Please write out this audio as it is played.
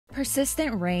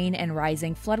Persistent rain and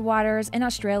rising floodwaters in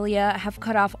Australia have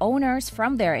cut off owners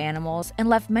from their animals and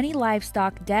left many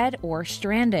livestock dead or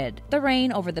stranded. The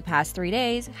rain over the past 3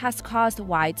 days has caused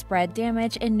widespread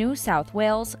damage in New South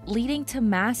Wales, leading to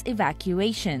mass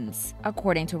evacuations.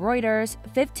 According to Reuters,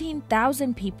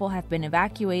 15,000 people have been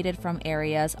evacuated from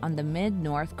areas on the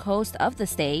mid-north coast of the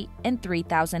state, and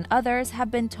 3,000 others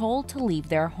have been told to leave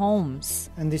their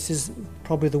homes. And this is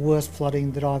probably the worst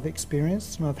flooding that I've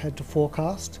experienced and I've had to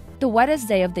forecast. The wettest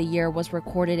day of the year was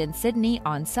recorded in Sydney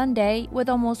on Sunday with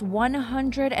almost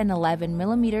 111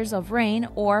 millimeters of rain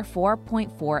or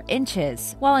 4.4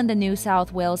 inches, while in the New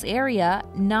South Wales area,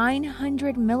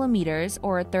 900 millimeters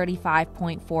or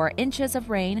 35.4 inches of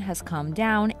rain has come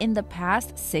down in the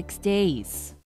past 6 days.